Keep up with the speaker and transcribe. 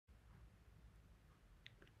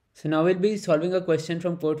So now we'll be solving a question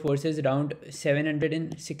from Codeforces round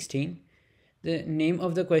 716. The name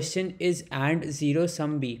of the question is and 0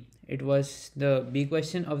 sum b. It was the b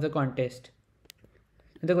question of the contest.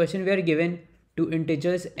 In the question we are given two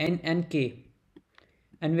integers n and k,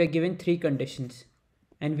 and we are given three conditions,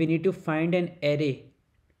 and we need to find an array,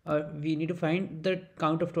 or we need to find the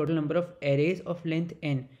count of total number of arrays of length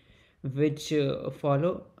n which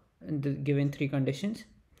follow the given three conditions.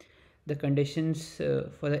 The conditions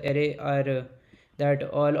for the array are that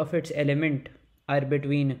all of its element are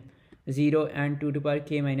between 0 and 2 to the power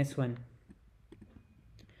k minus 1.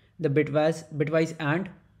 The bitwise AND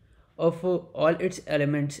of all its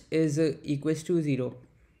elements is equals to 0,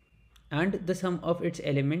 and the sum of its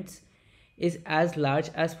elements is as large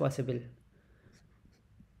as possible.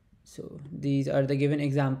 So these are the given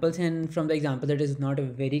examples, and from the example it is not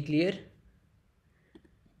very clear,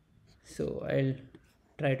 so I'll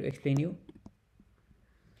try to explain you.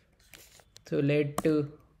 So let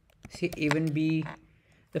say even be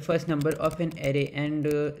the first number of an array, and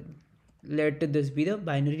let this be the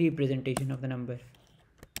binary representation of the number.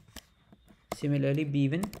 Similarly,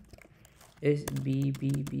 b1 is b,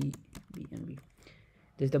 b, b, b, and b.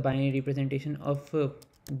 This is the binary representation of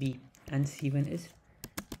b, and c1 is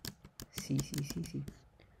c, c, c, c.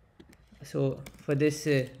 So for this,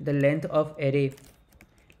 the length of array,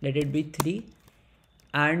 let it be 3,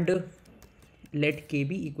 and let k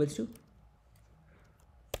be equals to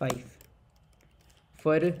 5.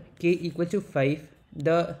 For k equals to 5,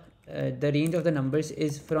 the range of the numbers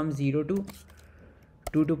is from 0 to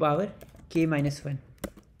 2 to power k minus 1.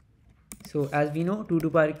 So as we know, 2 to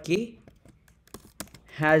power k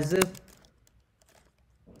has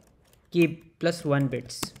k plus 1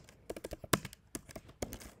 bits.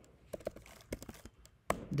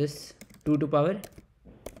 This 2 to power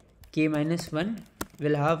k minus 1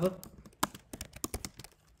 will have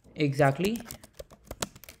exactly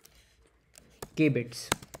k bits.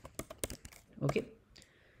 Okay,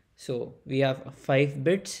 so we have 5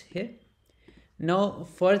 bits here. Now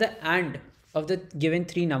for the AND of the given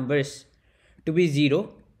three numbers to be 0,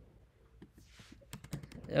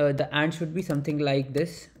 the AND should be something like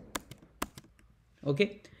this.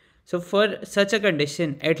 Okay, so for such a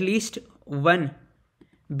condition, at least one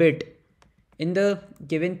bit in the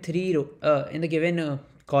given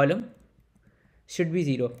column should be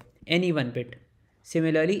 0, any one bit.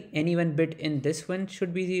 Similarly, any one bit in this one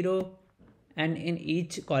should be 0, and in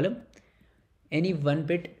each column any one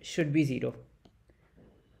bit should be 0.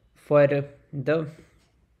 For the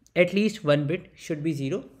at least one bit should be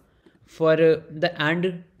 0 for the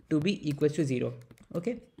AND to be equals to 0.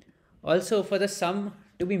 Okay, also for the sum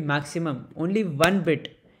to be maximum, only one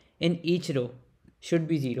bit in each row should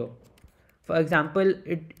be 0. For example,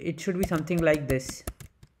 it should be something like this,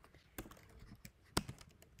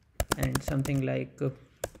 and something like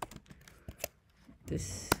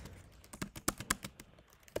this.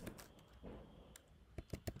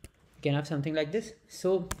 You can have something like this.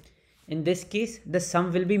 So in this case, the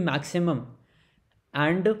sum will be maximum,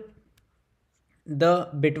 and the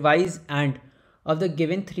bitwise AND of the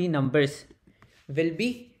given three numbers will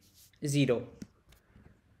be 0.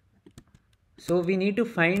 So we need to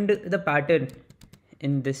find the pattern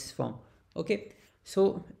in this form. Okay,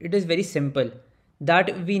 so it is very simple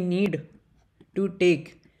that we need to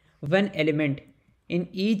take one element in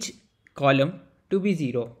each column to be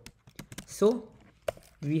 0. So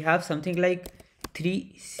we have something like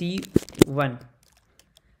 3c1,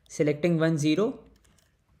 selecting 1 0.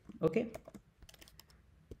 Okay,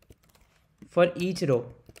 for each row.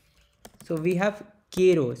 So we have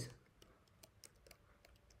k rows,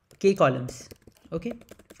 k columns. Okay,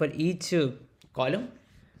 for each column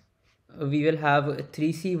we will have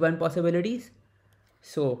 3c1 possibilities.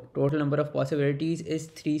 So total number of possibilities is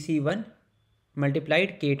 3c1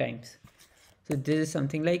 multiplied k times. So this is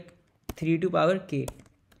something like 3 to power k.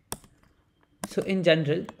 So in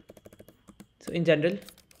general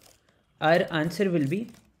our answer will be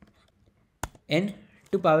n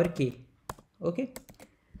to power k. Okay,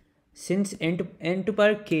 since n to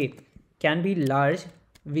power k can be large,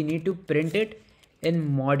 we need to print it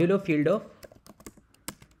in modulo field of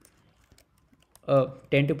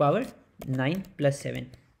 10 to power 9 plus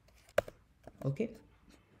 7. Okay,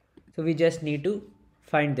 so we just need to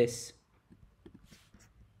find this.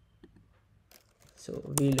 So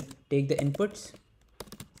we'll take the inputs.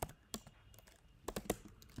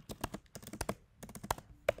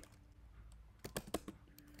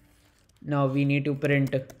 Now we need to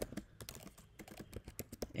print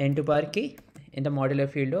n to power k in the modular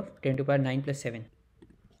field of 10 to power 9 plus 7.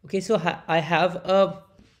 Okay, so I have a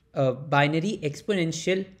binary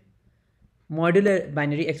exponential modular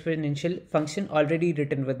binary exponential function already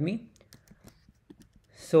written with me.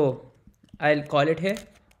 So I'll call it here.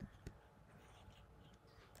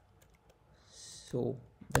 So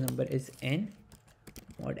the number is n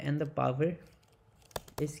mod and the power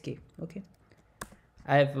is k. Okay,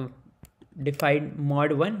 I have defined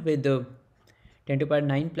mod 1 with the 10 to the power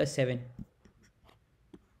 9 plus 7.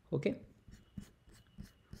 Okay,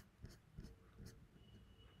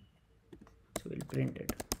 so we'll print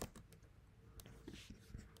it.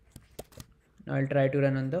 Now I'll try to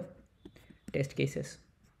run on the test cases.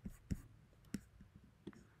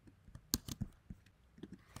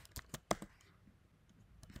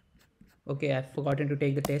 Okay, I've forgotten to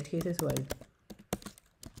take the test cases, so I'll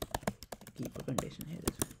keep a condition here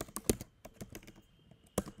as well.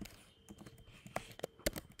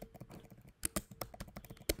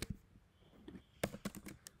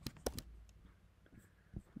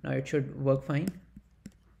 Now it should work fine.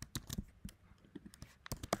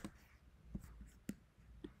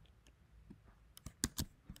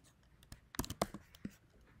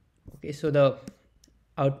 Okay, so the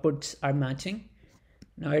outputs are matching.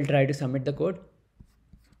 Now I'll try to submit the code.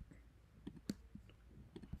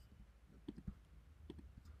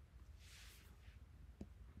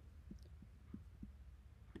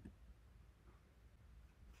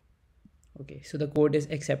 Okay, so the code is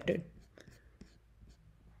accepted.